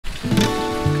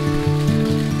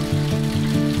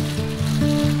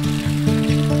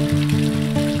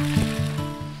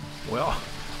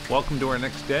welcome to our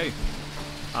next day.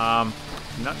 I'm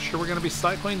not sure we're going to be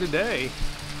cycling today,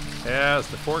 as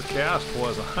the forecast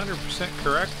was 100%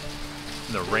 correct.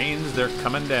 The rains, they're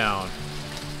coming down.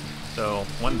 So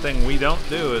one thing we don't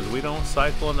do is we don't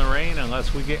cycle in the rain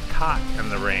unless we get caught in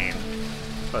the rain.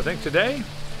 So I think today,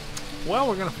 well,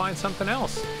 we're going to find something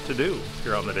else to do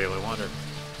here on the Daily Wander.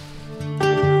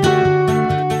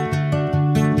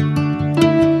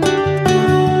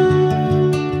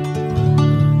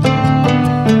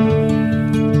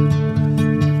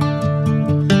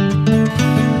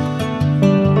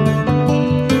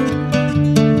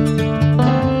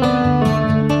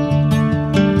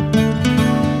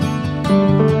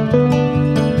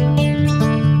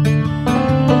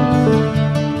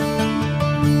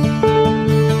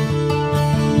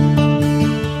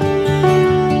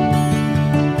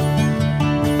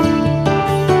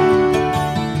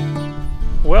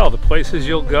 Well, the places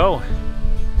you'll go.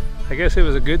 I guess it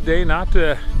was a good day not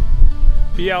to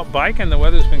be out biking. The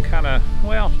weather's been kind of,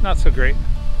 well, not so great.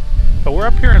 But we're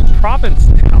up here in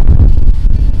Provincetown,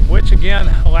 which again,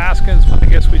 Alaskans, I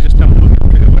guess we just don't look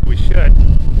at it the way we should.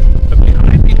 But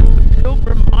behind me is the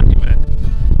Pilgrim Monument.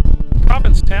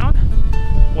 Provincetown,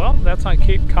 well, that's on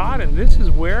Cape Cod, and this is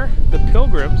where the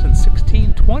Pilgrims in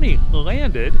 1620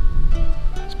 landed.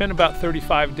 Spent about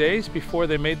 35 days before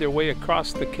they made their way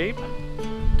across the Cape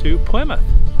to Plymouth.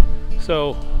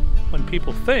 So when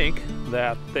people think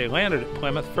that they landed at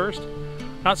Plymouth first,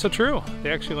 not so true.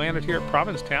 They actually landed here at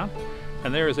Provincetown,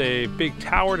 and there is a big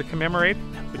tower to commemorate,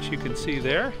 which you can see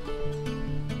there.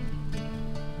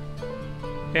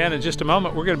 And in just a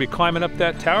moment, we're going to be climbing up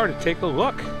that tower to take a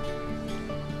look.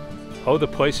 Oh, the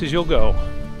places you'll go.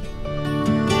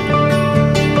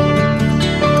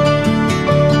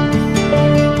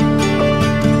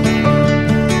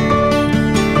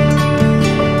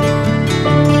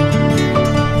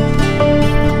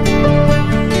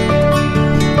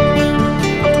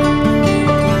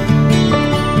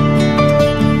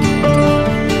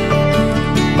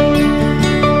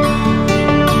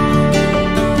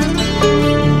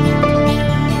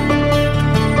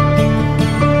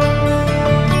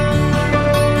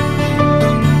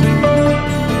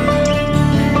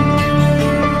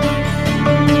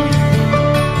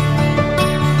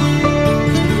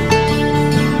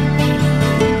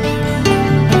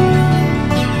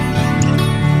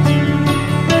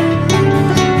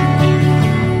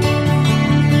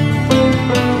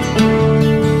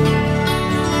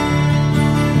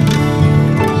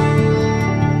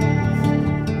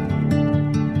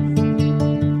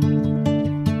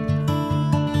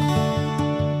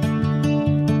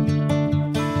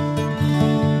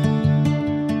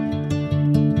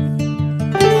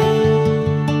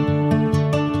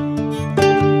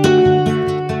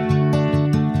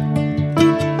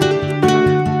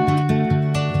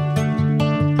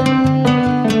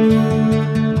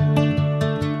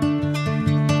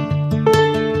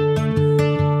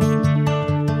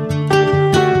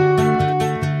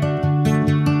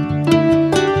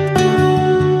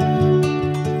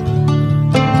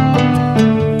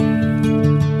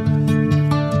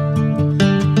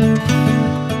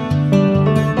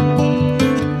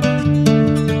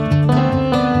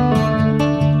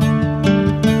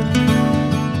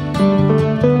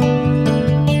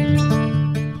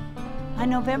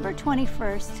 November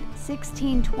 21st,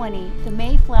 1620, the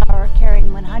Mayflower,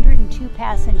 carrying 102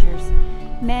 passengers,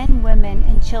 men, women,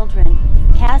 and children,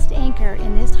 cast anchor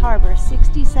in this harbor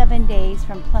 67 days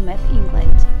from Plymouth,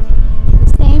 England.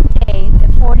 The same day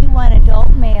that 41 adult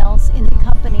males in the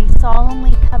company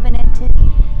solemnly covenanted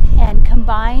and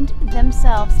combined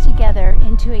themselves together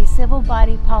into a civil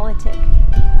body politic.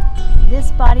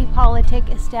 This body politic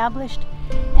established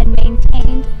and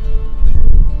maintained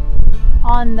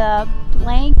on the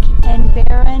blank and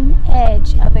barren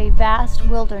edge of a vast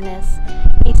wilderness,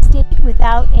 a state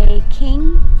without a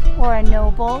king or a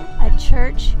noble, a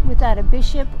church without a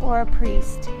bishop or a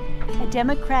priest, a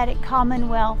democratic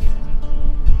commonwealth,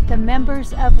 the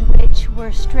members of which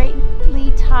were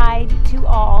straitly tied to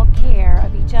all care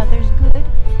of each other's good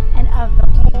and of the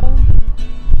whole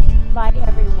by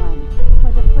everyone.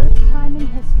 For the first time in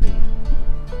history,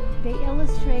 they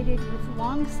illustrated with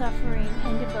long suffering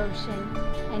and devotion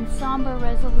and somber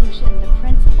resolution the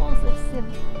principles of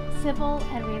civil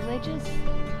and religious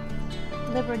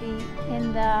liberty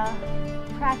in the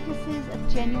practices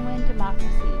of genuine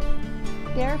democracy.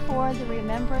 Therefore, the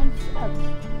remembrance of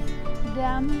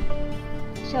them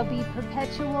shall be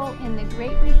perpetual in the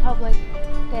great republic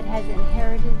that has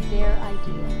inherited their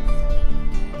ideals.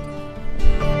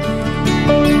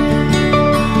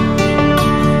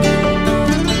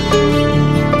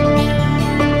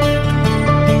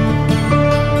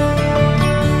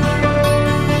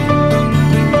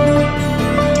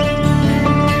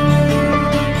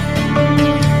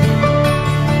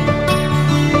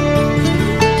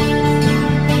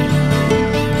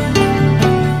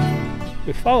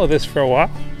 follow this for a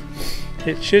while,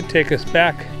 it should take us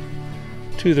back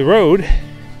to the road,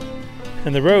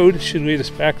 and the road should lead us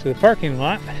back to the parking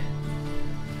lot,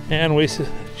 and we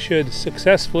should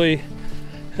successfully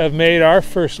have made our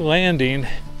first landing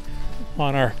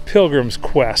on our Pilgrims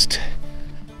quest.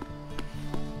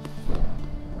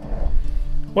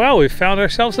 Well, we found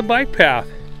ourselves a bike path,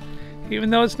 even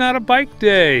though it's not a bike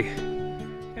day.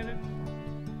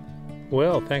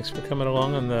 Well, thanks for coming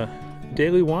along on the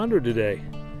daily wander today.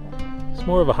 It's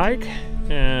more of a hike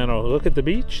and a look at the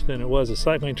beach than it was a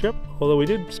cycling trip, although we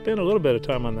did spend a little bit of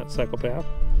time on that cycle path.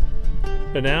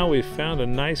 But now we've found a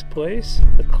nice place.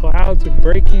 The clouds are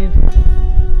breaking,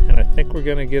 and I think we're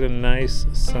going to get a nice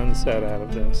sunset out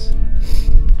of this.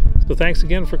 So thanks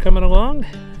again for coming along,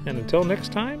 and until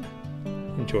next time,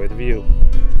 enjoy the view.